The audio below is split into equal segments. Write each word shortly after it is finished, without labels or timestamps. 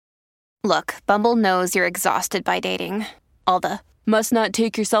Look, Bumble knows you're exhausted by dating. All the must not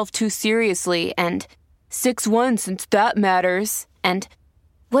take yourself too seriously and 6'1" since that matters. And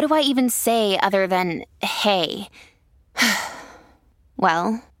what do I even say other than hey?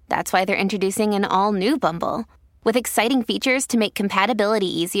 Well, that's why they're introducing an all-new Bumble with exciting features to make compatibility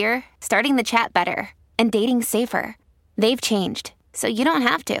easier, starting the chat better, and dating safer. They've changed, so you don't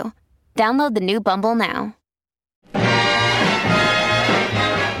have to. Download the new Bumble now.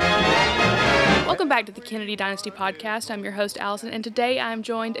 Welcome back to the Kennedy Dynasty Podcast. I'm your host, Allison, and today I'm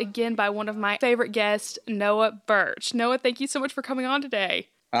joined again by one of my favorite guests, Noah Birch. Noah, thank you so much for coming on today.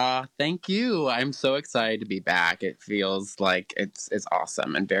 Thank you. I'm so excited to be back. It feels like it's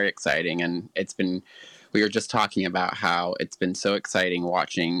awesome and very exciting. And we were just talking about how it's been so exciting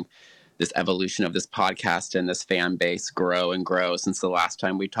watching this evolution of this podcast and this fan base grow and grow since the last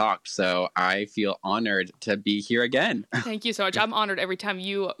time we talked. So I feel honored to be here again. Thank you so much. I'm honored every time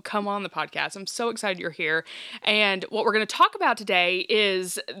you come on the podcast. I'm so excited you're here. And what we're going to talk about today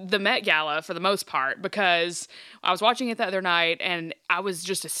is the Met Gala for the most part, because I was watching it the other night and I was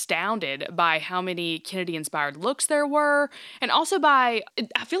just astounded by how many Kennedy-inspired looks there were. And also I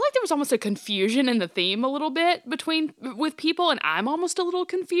feel like there was almost a confusion in the theme a little bit with people, and I'm almost a little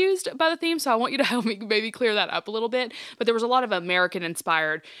confused by the theme, so I want you to help me maybe clear that up a little bit. But there was a lot of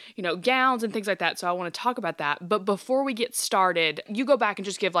American-inspired, gowns and things like that, so I want to talk about that. But before we get started, you go back and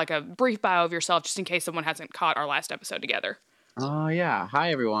just give like a brief bio of yourself, just in case someone hasn't caught our last episode together. Oh, yeah.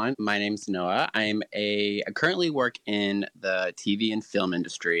 Hi, everyone. My name's Noah. I currently work in the TV and film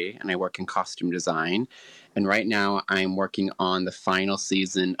industry, and I work in costume design. And right now, I'm working on the final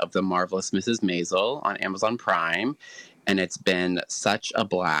season of The Marvelous Mrs. Maisel on Amazon Prime. And it's been such a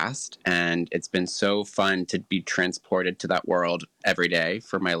blast, and it's been so fun to be transported to that world every day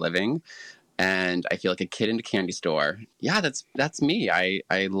for my living. And I feel like a kid in a candy store. Yeah, that's me. I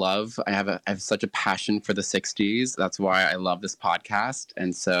have such a passion for the 60s. That's why I love this podcast.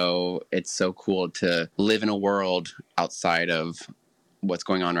 And so it's so cool to live in a world outside of what's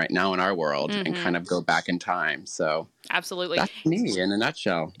going on right now in our world and kind of go back in time. So absolutely, that's me in a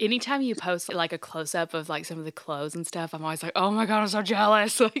nutshell. Anytime you post like a close-up of like some of the clothes and stuff, I'm always like, oh my God, I'm so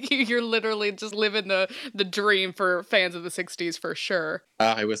jealous. Like you're literally just living the dream for fans of the 60s for sure.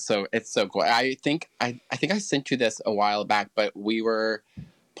 It's so cool. I think I sent you this a while back, but we were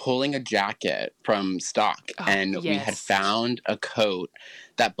pulling a jacket from stock we had found a coat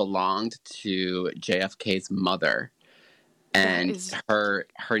that belonged to JFK's mother. And her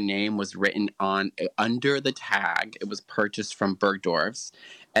name was written under the tag. It was purchased from Bergdorf's.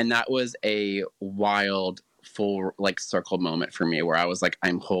 And that was a wild, full, circle moment for me where I was like,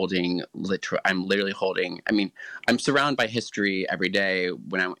 I'm literally holding, I'm surrounded by history every day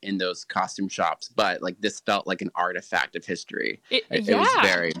when I'm in those costume shops. But, this felt like an artifact of history. It was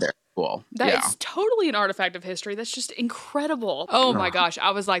very, very cool. That is totally an artifact of history. That's just incredible. Oh my gosh.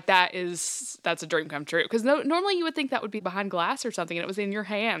 I was like, that's a dream come true. Because normally you would think that would be behind glass or something, and it was in your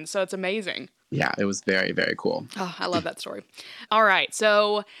hand. So it's amazing. Yeah, it was very, very cool. Oh, I love that story. All right.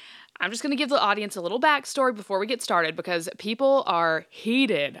 So I'm just going to give the audience a little backstory before we get started, because people are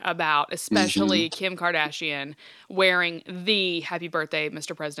heated about, especially Kim Kardashian, wearing the Happy Birthday,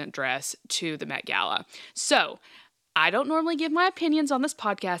 Mr. President dress to the Met Gala. So I don't normally give my opinions on this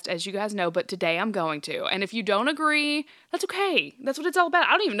podcast, as you guys know, but today I'm going to. And if you don't agree, that's okay. That's what it's all about.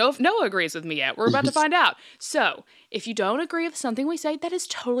 I don't even know if Noah agrees with me yet. We're about to find out. So if you don't agree with something we say, that is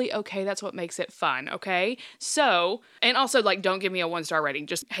totally okay. That's what makes it fun, okay? So, and also, don't give me a 1-star rating.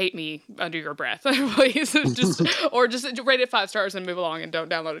 Just hate me under your breath, please. Just rate it 5 stars and move along and don't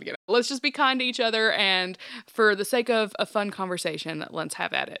download it again. Let's just be kind to each other, and for the sake of a fun conversation, let's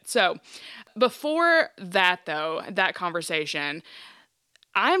have at it. So before that, though, that conversation,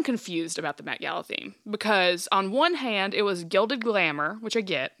 I am confused about the Met Gala theme, because on one hand, it was gilded glamour, which I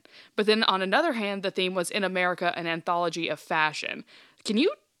get, but then on another hand, the theme was In America, an anthology of fashion. Can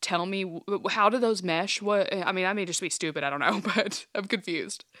you tell me, how do those mesh? I may just be stupid, I don't know, but I'm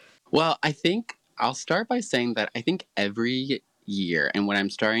confused. Well, I think I'll start by saying that I think every year, and what I'm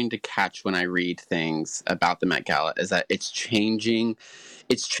starting to catch when I read things about the Met Gala, is that it's changing.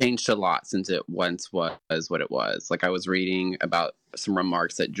 It's changed a lot since it once was what it was. I was reading about some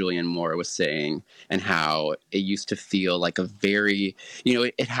remarks that Julianne Moore was saying, and how it used to feel like a very,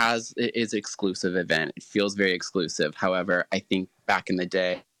 it is an exclusive event. It feels very exclusive. However, I think back in the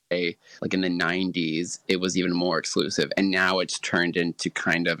day, in the 90s, it was even more exclusive. And now it's turned into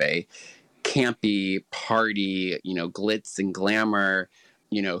kind of a campy party, glitz and glamour,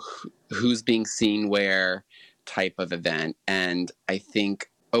 who's being seen where type of event. And I think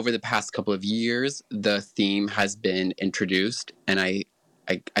over the past couple of years, the theme has been introduced, and I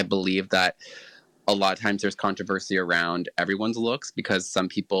I believe that a lot of times there's controversy around everyone's looks because some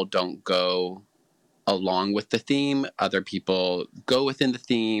people don't go along with the theme, other people go within the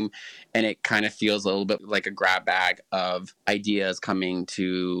theme, and it kind of feels a little bit like a grab bag of ideas coming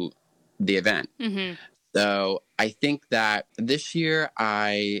to the event. Mm-hmm. So I think that this year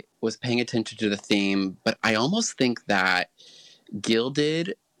I was paying attention to the theme, but I almost think that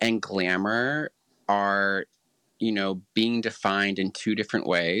gilded and glamour are, being defined in two different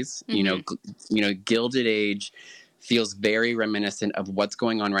ways. Mm-hmm. Gilded Age feels very reminiscent of what's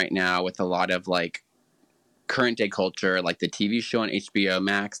going on right now with a lot of like current day culture, like the TV show on HBO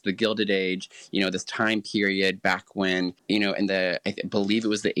Max, The Gilded Age, this time period back when, I believe it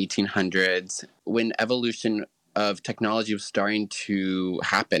was the 1800s, when evolution of technology was starting to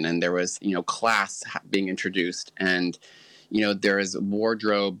happen and there was, class being introduced and, there is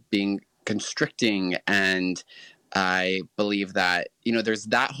wardrobe being constricting. And I believe that, there's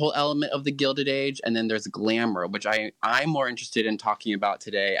that whole element of the Gilded Age, and then there's glamour, which I'm more interested in talking about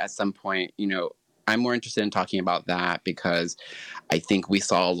today at some point. I'm more interested in talking about that because I think we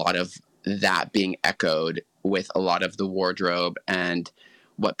saw a lot of that being echoed with a lot of the wardrobe and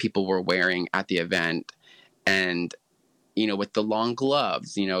what people were wearing at the event. And, with the long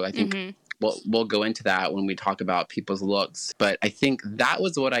gloves, I think Mm-hmm. we'll go into that when we talk about people's looks. But I think that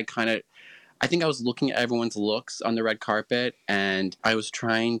was what I think I was looking at everyone's looks on the red carpet and I was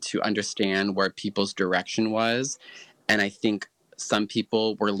trying to understand where people's direction was. And I think some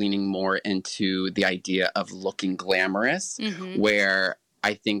people were leaning more into the idea of looking glamorous, Mm-hmm. where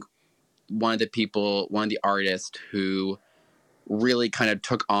I think one of the artists who really kind of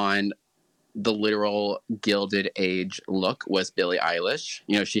took on the literal Gilded Age look was Billie Eilish.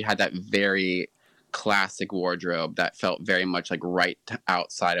 She had that very classic wardrobe that felt very much like right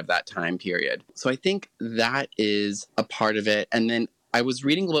outside of that time period. So I think that is a part of it. And then I was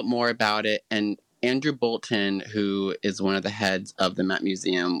reading a little bit more about it, and Andrew Bolton, who is one of the heads of the Met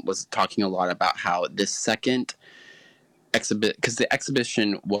Museum, was talking a lot about how this second exhibit, because the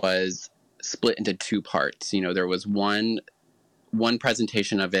exhibition was split into two parts. There was one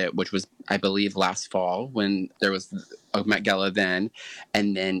presentation of it, which was, I believe, last fall when there was a Met Gala then.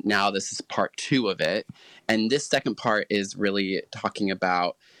 And then now this is part two of it. And this second part is really talking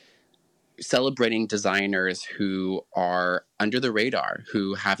about celebrating designers who are under the radar,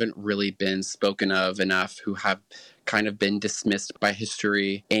 who haven't really been spoken of enough, who have kind of been dismissed by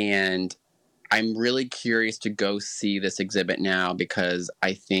history. And I'm really curious to go see this exhibit now because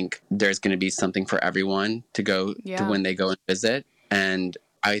I think there's going to be something for everyone to go to when they go and visit. And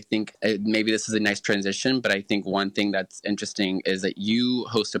I think maybe this is a nice transition, but I think one thing that's interesting is that you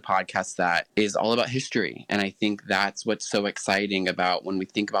host a podcast that is all about history. And I think that's what's so exciting about when we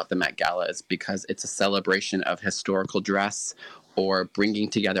think about the Met Gala is because it's a celebration of historical dress or bringing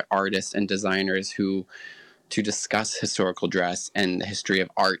together artists and designers to discuss historical dress and the history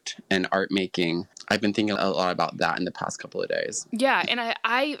of art and art making. I've been thinking a lot about that in the past couple of days. Yeah, and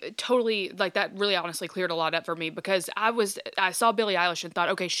I totally, like, that really honestly cleared a lot up for me because I saw Billie Eilish and thought,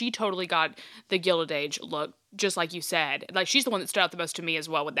 okay, she totally got the Gilded Age look, just like you said. Like, she's the one that stood out the most to me as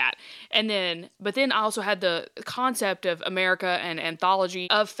well with that. But then I also had the concept of America and anthology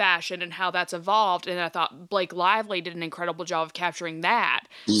of fashion and how that's evolved, and I thought Blake Lively did an incredible job of capturing that.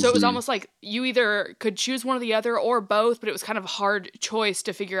 So it was almost like you either could choose one or the other or both, but it was kind of a hard choice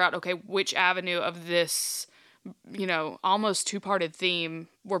to figure out, okay, which avenue of this, almost two-parted theme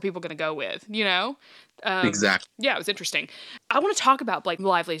were people going to go with, Exactly. Yeah, it was interesting. I want to talk about Blake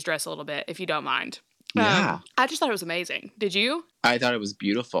Lively's dress a little bit, if you don't mind. Yeah. I just thought it was amazing. Did you? I thought it was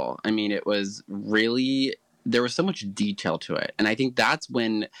beautiful. I mean, it was really, there was so much detail to it. And I think that's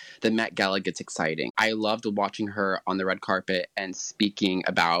when the Met Gala gets exciting. I loved watching her on the red carpet and speaking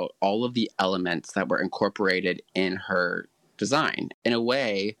about all of the elements that were incorporated in her design. In a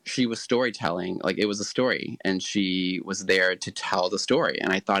way, she was storytelling, like it was a story, and she was there to tell the story.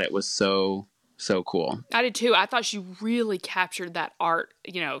 And I thought it was so cool. I did too. I thought she really captured that art,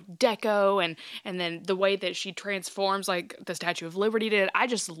 deco and then the way that she transforms, like the Statue of Liberty did. I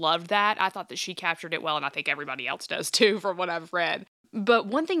just loved that. I thought that she captured it well, and I think everybody else does too, from what I've read. But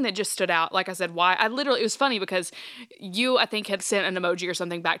one thing that just stood out, like I said, it was funny because you, I think, had sent an emoji or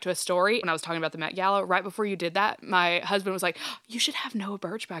something back to a story when I was talking about the Met Gala. Right before you did that, my husband was like, you should have Noah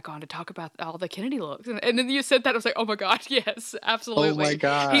Birch back on to talk about all the Kennedy looks. And then you said that, I was like, oh my God, yes, absolutely. Oh my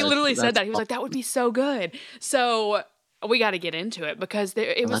God. He literally said that. He was like, that would be so good. So we got to get into it because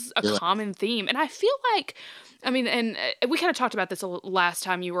it was a common theme. And I feel like, I mean, and we kind of talked about this last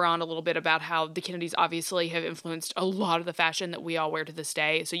time you were on a little bit about how the Kennedys obviously have influenced a lot of the fashion that we all wear to this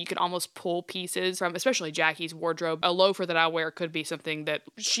day. So you could almost pull pieces from, especially Jackie's wardrobe. A loafer that I wear could be something that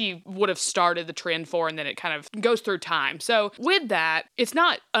she would have started the trend for, and then it kind of goes through time. So with that, it's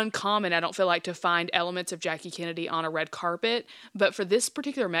not uncommon, I don't feel like, to find elements of Jackie Kennedy on a red carpet. But for this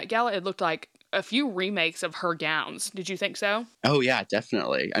particular Met Gala, it looked like a few remakes of her gowns. Did you think so? Oh, yeah,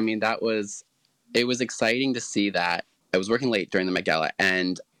 definitely. I mean, it was exciting to see that. I was working late during the Met Gala,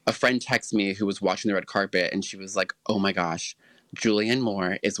 and a friend texted me who was watching the red carpet, and she was like, oh my gosh, Julianne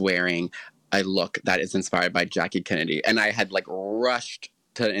Moore is wearing a look that is inspired by Jackie Kennedy. And I had like rushed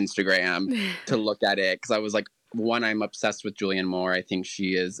to Instagram to look at it because I was like, one, I'm obsessed with Julianne Moore. I think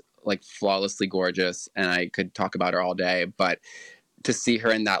she is like flawlessly gorgeous, and I could talk about her all day. But to see her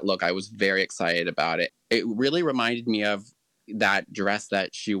in that look, I was very excited about it. It really reminded me of that dress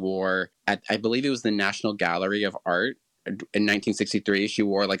that she wore at, I believe it was the National Gallery of Art in 1963. She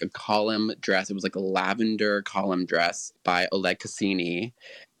wore like a column dress. It was like a lavender column dress by Oleg Cassini.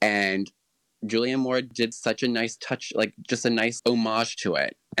 And Julianne Moore did such a nice touch, like just a nice homage to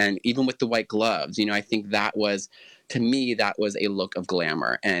it. And even with the white gloves, you know, I think that was, to me, that was a look of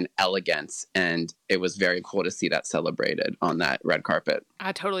glamour and elegance. And it was very cool to see that celebrated on that red carpet.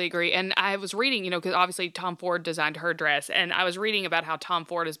 I totally agree. And I was reading, you know, because obviously Tom Ford designed her dress. And I was reading about how Tom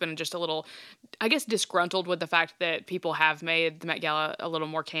Ford has been just a little, I guess, disgruntled with the fact that people have made the Met Gala a little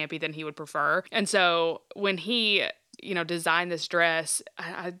more campy than he would prefer. And so when he, you know, designed this dress,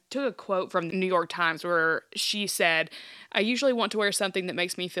 I took a quote from the New York Times where she said, I usually want to wear something that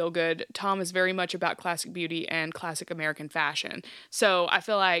makes me feel good. Tom is very much about classic beauty and classic American fashion. So I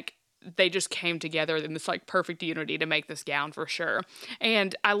feel like they just came together in this like perfect unity to make this gown for sure.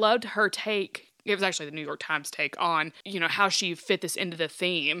 And I loved her take. It was actually the New York Times take on, you know, how she fit this into the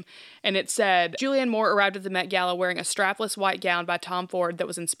theme. And it said, Julianne Moore arrived at the Met Gala wearing a strapless white gown by Tom Ford that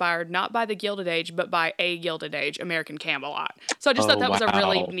was inspired not by the Gilded Age, but by a Gilded Age, American Camelot. So I just thought that was a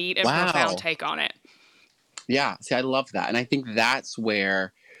really neat and profound take on it. Yeah, see, I love that. And I think that's the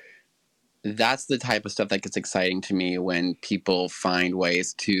type of stuff that gets exciting to me when people find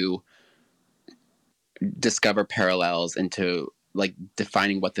ways to discover parallels into like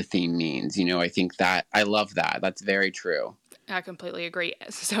defining what the theme means. You know, I think that I love that. That's very true. I completely agree.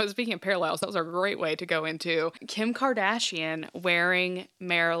 So speaking of parallels, that was a great way to go into Kim Kardashian wearing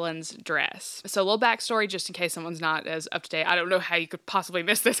Marilyn's dress. So a little backstory, just in case someone's not as up to date. I don't know how you could possibly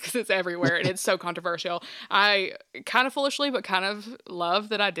miss this because it's everywhere and it's so controversial. I kind of foolishly, but kind of love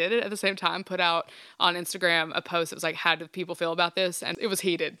that I did it at the same time, put out on Instagram a post that was like, how do people feel about this? And it was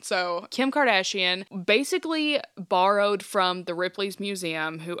heated. So Kim Kardashian basically borrowed from the Ripley's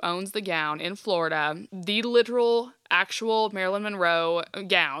Museum, who owns the gown in Florida, the literal actual Marilyn Monroe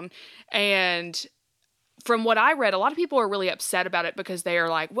gown. And from what I read, a lot of people are really upset about it because they are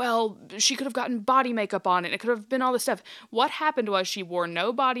like, well, she could have gotten body makeup on it. It could have been all this stuff. What happened was she wore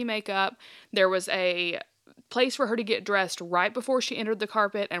no body makeup. There was a place for her to get dressed right before she entered the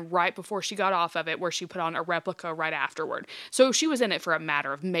carpet and right before she got off of it, where she put on a replica right afterward. So she was in it for a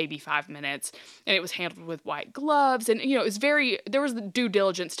matter of maybe 5 minutes, and it was handled with white gloves. And, you know, there was the due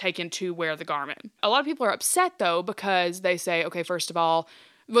diligence taken to wear the garment. A lot of people are upset though, because they say, okay, first of all,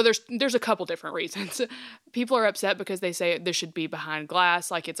 well, there's a couple different reasons. People are upset because they say this should be behind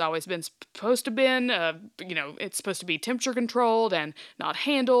glass, like it's always been supposed to been. You know, it's supposed to be temperature controlled and not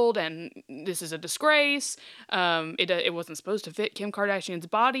handled, and this is a disgrace. It wasn't supposed to fit Kim Kardashian's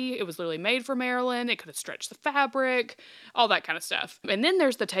body. It was literally made for Marilyn. It could have stretched the fabric, all that kind of stuff. And then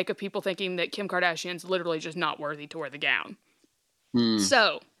there's the take of people thinking that Kim Kardashian's literally just not worthy to wear the gown.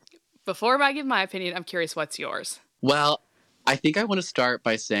 So, before I give my opinion, I'm curious, what's yours? Well, I think I want to start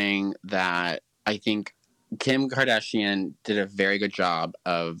by saying that I think Kim Kardashian did a very good job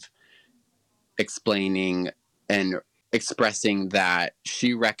of explaining and expressing that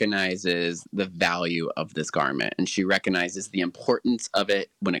she recognizes the value of this garment and she recognizes the importance of it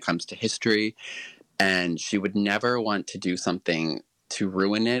when it comes to history. And she would never want to do something to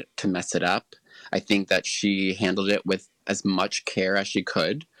ruin it, to mess it up. I think that she handled it with as much care as she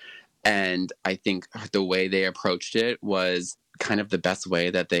could. And I think the way they approached it was kind of the best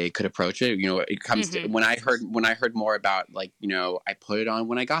way that they could approach it. You know, it comes to when I heard more about, like, you know, I put it on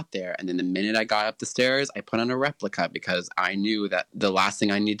when I got there. And then the minute I got up the stairs, I put on a replica because I knew that the last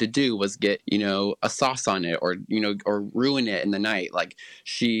thing I needed to do was get, you know, a sauce on it or, you know, or ruin it in the night. Like,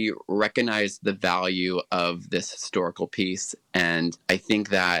 she recognized the value of this historical piece. And I think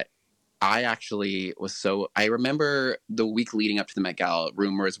that I actually I remember the week leading up to the Met Gala,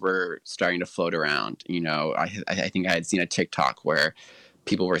 rumors were starting to float around. I think I had seen a TikTok where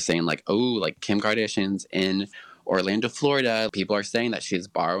people were saying like, oh, like Kim Kardashian's in Orlando, Florida. People are saying that she's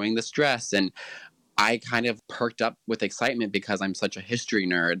borrowing this dress. And I kind of perked up with excitement because I'm such a history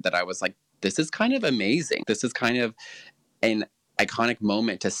nerd that I was like, this is kind of amazing. This is kind of an iconic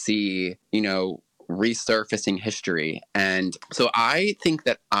moment to see, resurfacing history. And so I think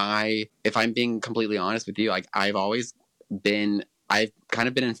that if I'm being completely honest with you, like I've kind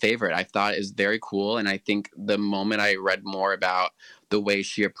of been in favor. I thought it was very cool. And I think the moment I read more about the way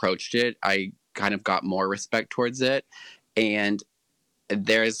she approached it, I kind of got more respect towards it. And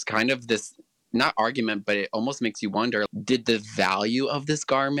there's kind of this, not argument, but it almost makes you wonder, did the value of this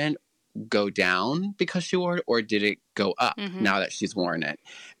garment go down because she wore it, or did it go up now that she's worn it?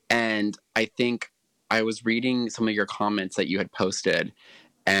 And I think I was reading some of your comments that you had posted,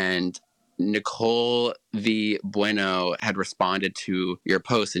 and Nicole V. Bueno had responded to your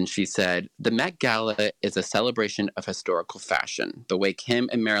post, and she said, the Met Gala is a celebration of historical fashion. The way Kim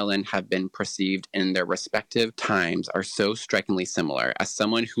and Marilyn have been perceived in their respective times are so strikingly similar. As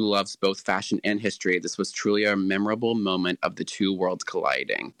someone who loves both fashion and history, this was truly a memorable moment of the two worlds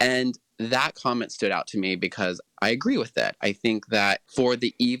colliding. And that comment stood out to me because I agree with that. I think that for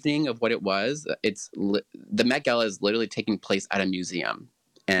the evening of what it was, the Met Gala is literally taking place at a museum.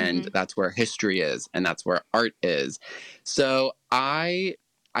 And that's where history is, and that's where art is. So I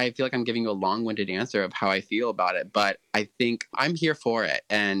feel like I'm giving you a long-winded answer of how I feel about it, but I think I'm here for it.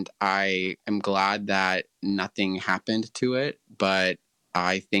 And I am glad that nothing happened to it, but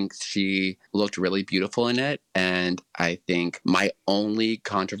I think she looked really beautiful in it. And I think my only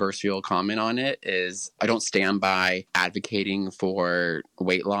controversial comment on it is I don't stand by advocating for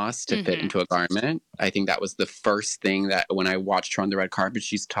weight loss to fit into a garment. I think that was the first thing that when I watched her on the red carpet,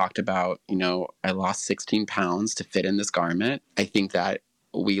 she's talked about, I lost 16 pounds to fit in this garment. I think that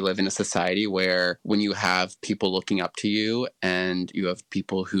we live in a society where when you have people looking up to you and you have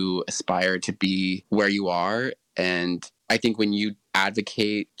people who aspire to be where you are, and I think when you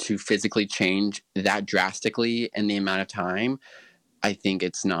advocate to physically change that drastically in the amount of time, I think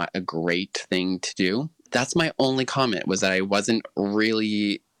it's not a great thing to do. That's my only comment, was that I wasn't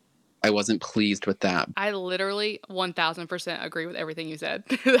pleased with that. I literally 1000% agree with everything you said.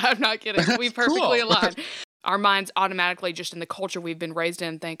 I'm not kidding. We perfectly aligned. Our minds automatically, just in the culture we've been raised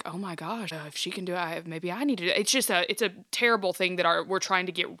in, think, oh my gosh, if she can do it, maybe I need to do it. It's a terrible thing that we're trying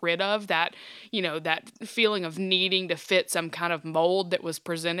to get rid of, that, that feeling of needing to fit some kind of mold that was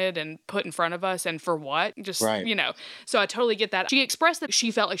presented and put in front of us, and for what? Just, right. So I totally get that. She expressed that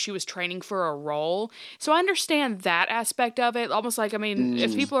she felt like she was training for a role. So I understand that aspect of it. Almost like,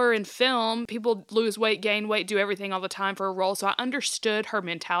 if people are in film, people lose weight, gain weight, do everything all the time for a role. So I understood her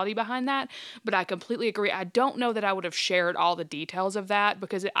mentality behind that, but I completely agree. I don't know that I would have shared all the details of that,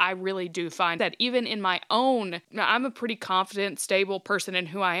 because I really do find that even in my own, I'm a pretty confident, stable person in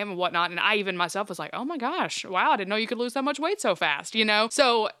who I am and whatnot, and I even myself was like, oh my gosh, wow, I didn't know you could lose that much weight so fast,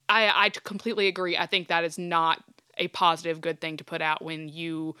 So I completely agree. I think that is not a positive, good thing to put out when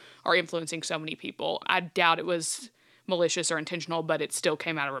you are influencing so many people. I doubt it was malicious or intentional, but it still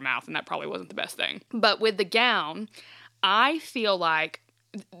came out of her mouth, and that probably wasn't the best thing. But with the gown, I feel like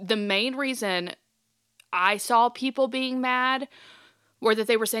the main reason I saw people being mad or that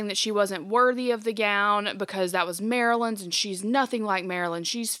they were saying that she wasn't worthy of the gown because that was Marilyn's and she's nothing like Marilyn.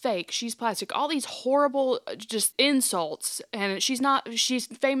 She's fake. She's plastic. All these horrible just insults. And she's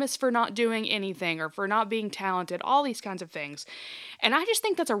famous for not doing anything or for not being talented. All these kinds of things. And I just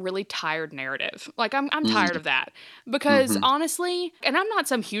think that's a really tired narrative. Like, I'm tired of that. Because honestly, and I'm not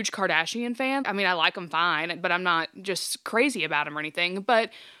some huge Kardashian fan. I mean, I like them fine, but I'm not just crazy about them or anything.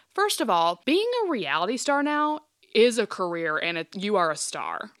 But first of all, being a reality star now is a career, and you are a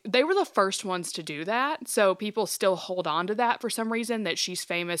star. They were the first ones to do that, so people still hold on to that for some reason, that she's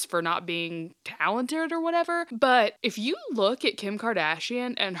famous for not being talented or whatever. But if you look at Kim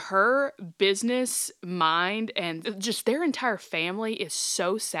Kardashian and her business mind, and just their entire family is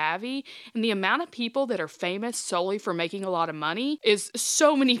so savvy, and the amount of people that are famous solely for making a lot of money is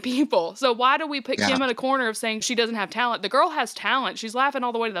so many people. So why do we put Kim in a corner of saying she doesn't have talent? The girl has talent. She's laughing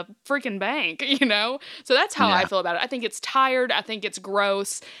all the way to the freaking bank, So that's how I feel about it. I think it's tired. I think it's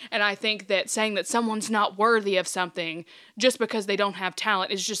gross. And I think that saying that someone's not worthy of something just because they don't have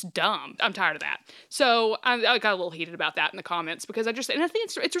talent is just dumb. I'm tired of that. So I got a little heated about that in the comments, because I think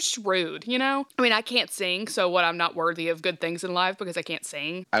it's just rude, I mean, I can't sing, so what, I'm not worthy of good things in life because I can't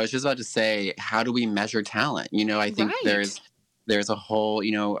sing? I was just about to say, how do we measure talent? I think there's a whole,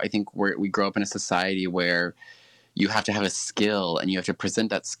 I think we grow up in a society where you have to have a skill and you have to present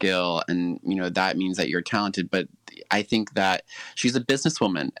that skill, and that means that you're talented. But I think that she's a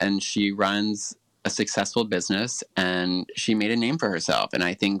businesswoman and she runs a successful business and she made a name for herself, and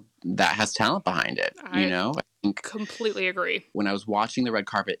I think that has talent behind it. I think completely agree. When I was watching the red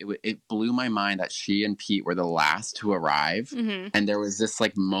carpet, it blew my mind that she and Pete were the last to arrive. Mm-hmm. And there was this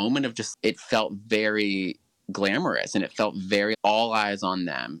like moment of just, it felt very glamorous and it felt very all eyes on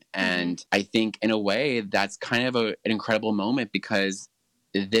them. And I think in a way that's kind of an incredible moment, because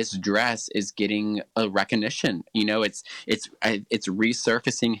this dress is getting a recognition. It's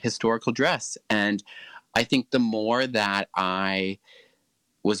resurfacing historical dress. And I think the more that I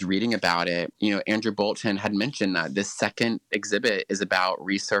was reading about it, Andrew Bolton had mentioned that this second exhibit is about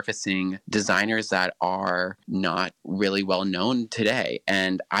resurfacing designers that are not really well known today.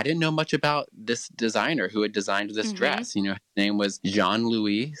 And I didn't know much about this designer who had designed this dress. His name was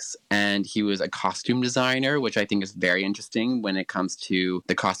Jean-Louis, and he was a costume designer, which I think is very interesting when it comes to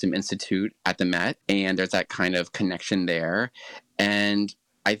the Costume Institute at the Met. And there's that kind of connection there. And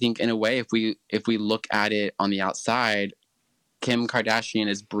I think in a way, if we look at it on the outside, Kim Kardashian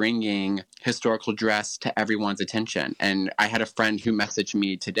is bringing historical dress to everyone's attention. And I had a friend who messaged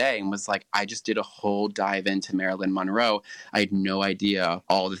me today and was like, I just did a whole dive into Marilyn Monroe. I had no idea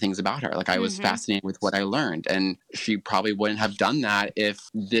all the things about her. Like, I was fascinated with what I learned. And she probably wouldn't have done that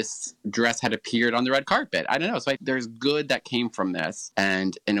if this dress had appeared on the red carpet. I don't know. So there's good that came from this.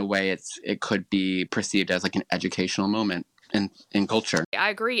 And in a way, it could be perceived as like an educational moment in culture. I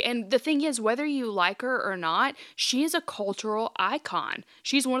agree. And the thing is, whether you like her or not, she is a cultural icon.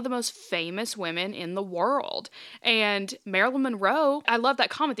 She's one of the most famous women in the world. And Marilyn Monroe, I love that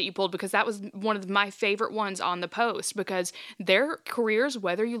comment that you pulled, because that was one of my favorite ones on the post, because their careers,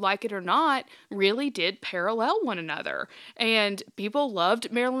 whether you like it or not, really did parallel one another. And people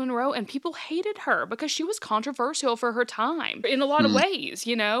loved Marilyn Monroe and people hated her because she was controversial for her time in a lot of ways,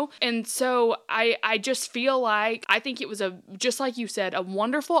 And so I just feel like, I think it was just like you said, a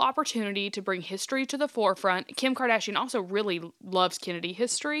wonderful opportunity to bring history to the forefront. Kim Kardashian also really loves Kennedy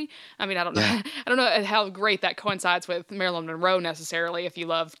history. I mean, I don't know, I don't know how great that coincides with Marilyn Monroe necessarily, if you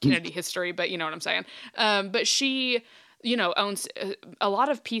love Kennedy history, but you know what I'm saying. But she, owns a lot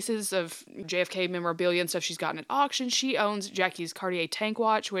of pieces of JFK memorabilia and stuff she's gotten at auction. She owns Jackie's Cartier tank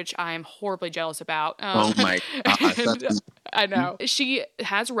watch, which I am horribly jealous about. Oh my gosh. I know. She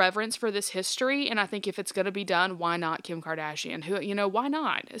has reverence for this history, and I think if it's going to be done, why not Kim Kardashian? Who, why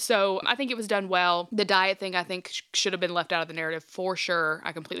not? So I think it was done well. The diet thing, I think, should have been left out of the narrative for sure.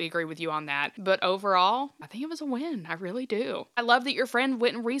 I completely agree with you on that. But overall, I think it was a win. I really do. I love that your friend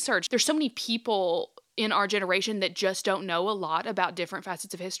went and researched. There's so many people in our generation that just don't know a lot about different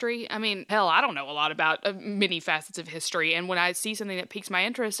facets of history. I mean, hell, I don't know a lot about many facets of history. And when I see something that piques my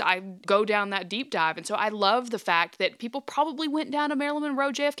interest, I go down that deep dive. And so I love the fact that people probably went down a Marilyn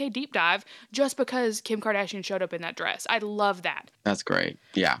Monroe JFK deep dive just because Kim Kardashian showed up in that dress. I love that. That's great.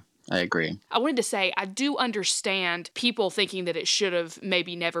 Yeah. I agree. I wanted to say, I do understand people thinking that it should have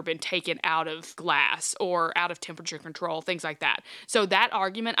maybe never been taken out of glass or out of temperature control, things like that. So that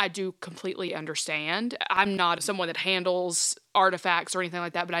argument, I do completely understand. I'm not someone that handles artifacts or anything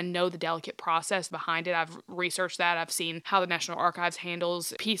like that, but I know the delicate process behind it. I've researched that. I've seen how the National Archives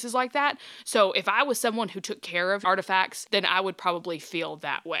handles pieces like that. So if I was someone who took care of artifacts, then I would probably feel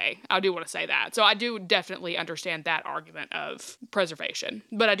that way. I do want to say that. So I do definitely understand that argument of preservation,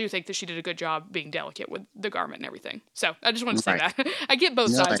 but I do think that she did a good job being delicate with the garment and everything. So I just want to say that. I get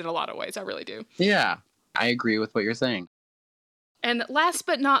both sides in a lot of ways. I really do. Yeah, I agree with what you're saying. And last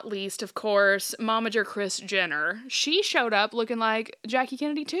but not least, of course, Momager Kris Jenner. She showed up looking like Jackie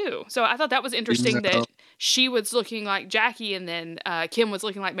Kennedy too. So I thought that was interesting that she was looking like Jackie and then Kim was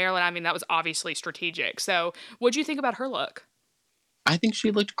looking like Marilyn. I mean, that was obviously strategic. So what'd you think about her look? I think she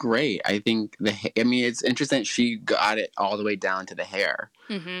looked great. I think it's interesting that she got it all the way down to the hair.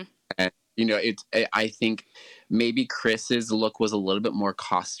 Mm-hmm. And, I think maybe Chris's look was a little bit more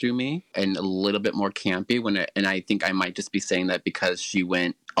costumey and a little bit more campy and I think I might just be saying that because she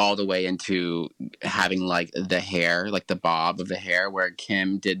went all the way into having like the hair, like the bob of the hair, where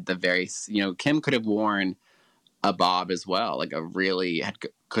Kim did Kim could have worn a bob as well, like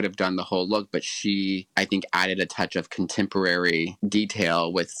could have done the whole look, but she, I think, added a touch of contemporary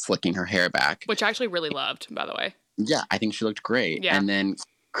detail with slicking her hair back. Which I actually really loved, by the way. Yeah, I think she looked great. Yeah. And then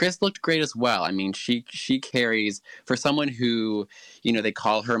Kris looked great as well. I mean, she carries, for someone who, they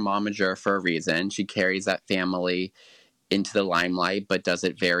call her momager for a reason, she carries that family into the limelight, but does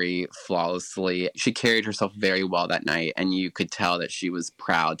it very flawlessly. She carried herself very well that night, and you could tell that she was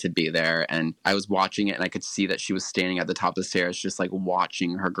proud to be there. And I was watching it, and I could see that she was standing at the top of the stairs, just like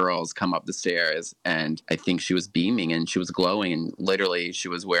watching her girls come up the stairs. And I think she was beaming and she was glowing, and literally she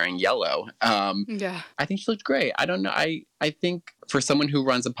was wearing yellow. Yeah. I think she looked great. I don't know. I think for someone who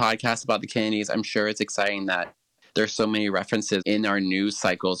runs a podcast about the Kennedys, I'm sure it's exciting that there's so many references in our news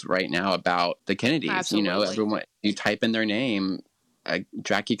cycles right now about the Kennedys. Absolutely. You know, everyone, you type in their name,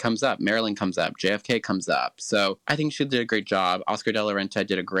 Jackie comes up, Marilyn comes up, JFK comes up. So I think she did a great job. Oscar de la Renta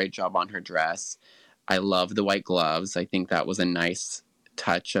did a great job on her dress. I love the white gloves. I think that was a nice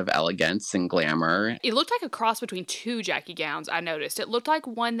touch of elegance and glamour. It looked like a cross between two Jackie gowns, I noticed. It looked like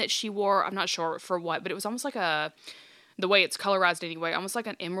one that she wore, I'm not sure for what, but it was almost like the way it's colorized anyway, almost like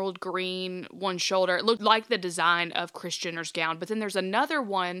an emerald green one shoulder. It looked like the design of Kris Jenner's gown. But then there's another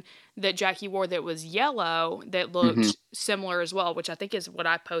one that Jackie wore that was yellow that looked similar as well, which I think is what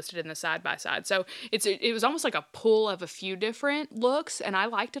I posted in the side-by-side. So it was almost like a pull of a few different looks, and I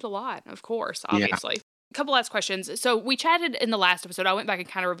liked it a lot, of course, obviously. Yeah. A couple last questions. So we chatted in the last episode. I went back and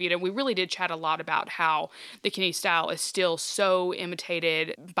kind of reviewed it. And we really did chat a lot about how the Kennedy style is still so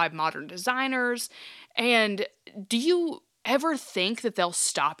imitated by modern designers. And do you ever think that they'll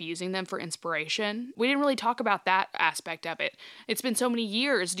stop using them for inspiration? We didn't really talk about that aspect of it. It's been so many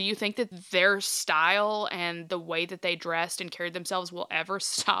years. Do you think that their style and the way that they dressed and carried themselves will ever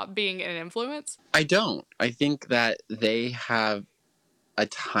stop being an influence? I don't. I think that they have a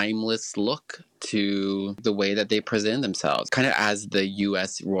timeless look to the way that they present themselves, kind of as the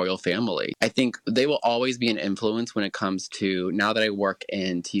U.S. royal family. I think they will always be an influence when it comes to, now that I work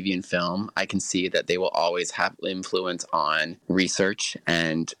in TV and film, I can see that they will always have influence on research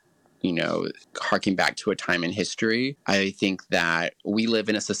and, you know, harking back to a time in history. I think that we live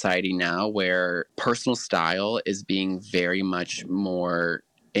in a society now where personal style is being very much more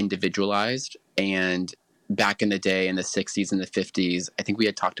individualized. And back in the day, in the 60s and the 50s, I think we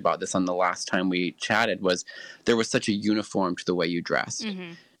had talked about this on the last time we chatted, was there was such a uniform to the way you dressed.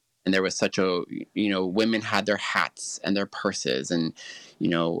 Mm-hmm. And there was such a, you know, women had their hats and their purses. And, you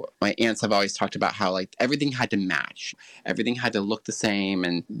know, my aunts have always talked about how, like, everything had to match. Everything had to look the same.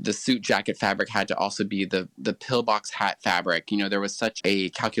 And the suit jacket fabric had to also be the pillbox hat fabric. You know, there was such a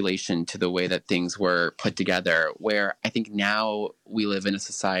calculation to the way that things were put together, where I think now we live in a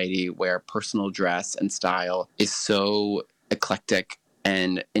society where personal dress and style is so eclectic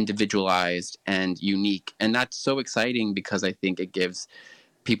and individualized and unique. And that's so exciting because I think it gives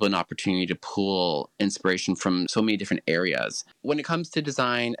people an opportunity to pull inspiration from so many different areas. When it comes to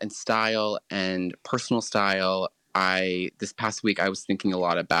design and style and personal style, this past week I was thinking a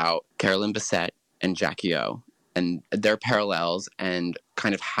lot about Carolyn Bessette and Jackie O and their parallels and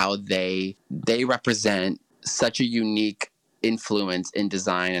kind of how they represent such a unique influence in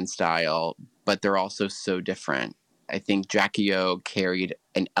design and style, but they're also so different. I think Jackie O carried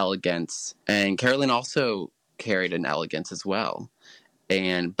an elegance, and Carolyn also carried an elegance as well.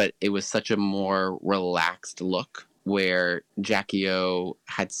 But it was such a more relaxed look, where Jackie O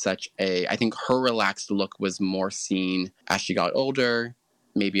had I think her relaxed look was more seen as she got older,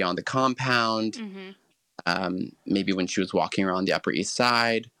 maybe on the compound, maybe when she was walking around the Upper East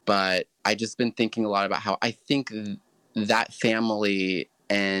Side. But I just been thinking a lot about how I think that family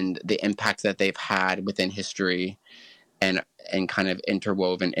and the impact that they've had within history and kind of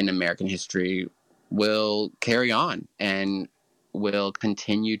interwoven in American history will carry on and will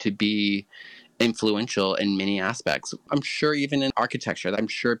continue to be influential in many aspects. I'm sure even in architecture, I'm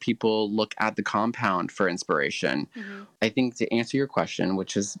sure people look at the compound for inspiration. Mm-hmm. I think to answer your question,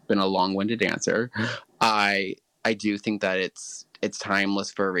 which has been a long-winded answer, I do think that it's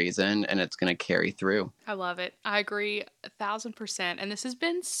timeless for a reason, and it's going to carry through. I love it. I agree 1,000%. And this has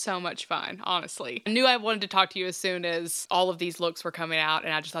been so much fun, honestly. I knew I wanted to talk to you as soon as all of these looks were coming out,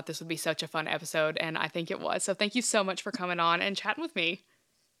 and I just thought this would be such a fun episode, and I think it was. So thank you so much for coming on and chatting with me.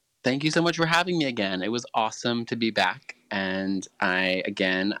 Thank you so much for having me again. It was awesome to be back. And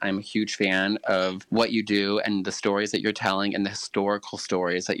I'm a huge fan of what you do and the stories that you're telling and the historical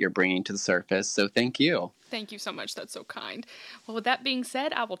stories that you're bringing to the surface. So thank you. Thank you so much. That's so kind. Well, with that being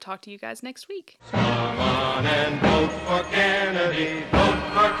said, I will talk to you guys next week. Come on and vote for Kennedy. Vote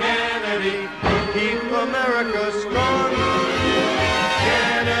for Kennedy. Keep America strong.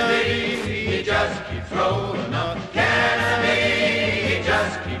 Kennedy, he just keeps rolling up. Kennedy, he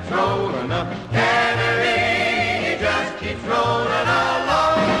just keeps rolling up. Kennedy, he just keeps rolling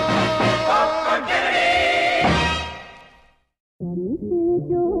along. Vote for Kennedy.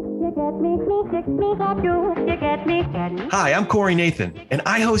 Hi, I'm Corey Nathan, and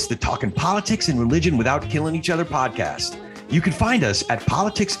I host the Talking Politics and Religion Without Killing Each Other podcast. You can find us at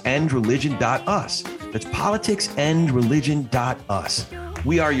politicsandreligion.us. That's politicsandreligion.us.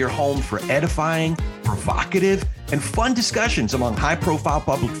 We are your home for edifying, provocative, and fun discussions among high-profile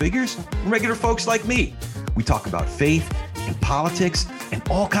public figures and regular folks like me. We talk about faith and politics and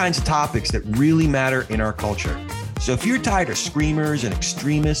all kinds of topics that really matter in our culture. So if you're tired of screamers and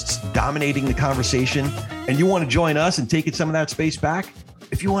extremists dominating the conversation and you want to join us and take some of that space back,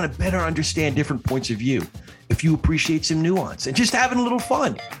 if you want to better understand different points of view, if you appreciate some nuance and just having a little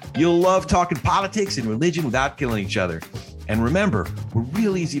fun, you'll love talking politics and religion without killing each other. And remember, we're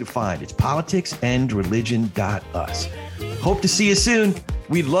real easy to find. It's politicsandreligion.us. Hope to see you soon.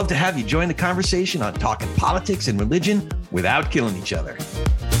 We'd love to have you join the conversation on talking politics and religion without killing each other.